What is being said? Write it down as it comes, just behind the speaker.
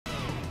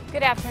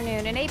Good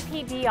afternoon. An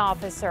APD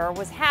officer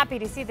was happy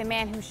to see the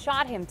man who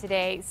shot him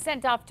today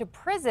sent off to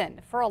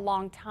prison for a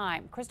long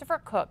time.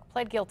 Christopher Cook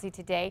pled guilty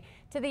today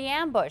to the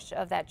ambush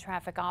of that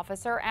traffic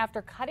officer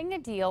after cutting a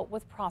deal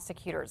with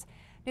prosecutors.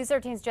 News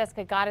 13's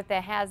Jessica Goddard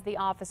has the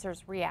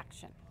officer's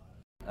reaction.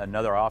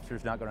 Another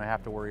officer's not going to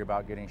have to worry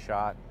about getting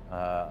shot.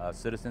 A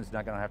citizen's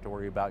not going to have to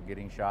worry about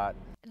getting shot.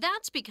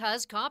 That's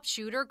because cop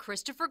shooter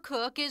Christopher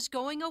Cook is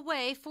going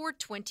away for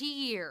 20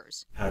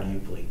 years. How do you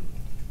plead?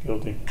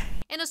 Guilty.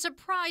 In a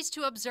surprise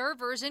to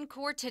observers in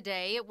court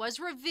today, it was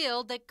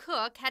revealed that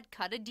Cook had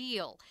cut a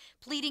deal,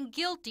 pleading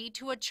guilty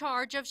to a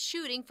charge of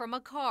shooting from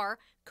a car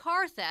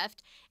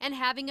theft, and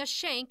having a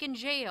shank in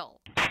jail.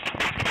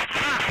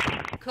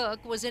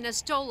 Cook was in a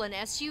stolen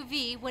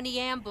SUV when he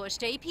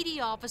ambushed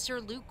APD officer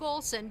Luke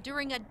Golson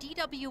during a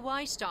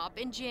DWI stop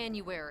in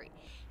January.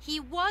 He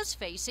was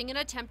facing an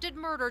attempted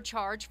murder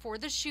charge for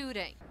the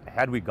shooting.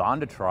 Had we gone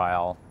to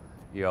trial,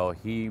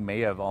 he may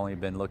have only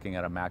been looking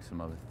at a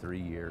maximum of 3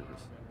 years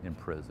in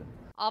prison.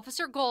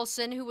 Officer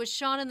Golson, who was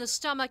shot in the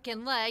stomach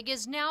and leg,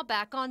 is now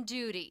back on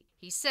duty.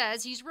 He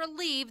says he's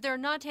relieved they're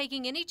not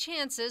taking any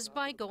chances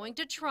by going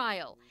to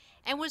trial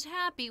and was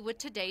happy with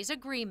today's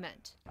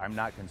agreement. I'm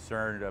not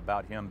concerned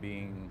about him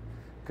being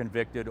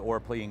convicted or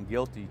pleading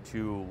guilty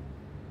to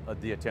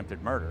the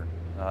attempted murder,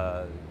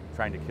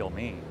 trying to kill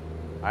me.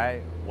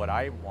 What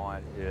I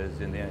want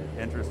is, in the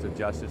interest of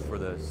justice for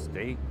the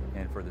state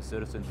and for the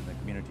citizens and the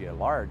community at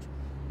large,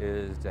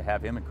 is to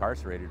have him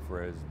incarcerated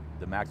for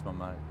the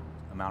maximum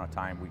amount of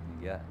time we can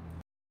get.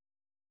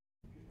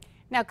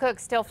 Now, Cook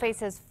still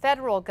faces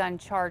federal gun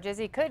charges.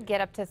 He could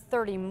get up to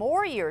 30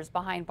 more years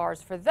behind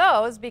bars for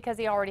those because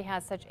he already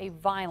has such a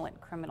violent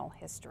criminal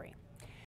history.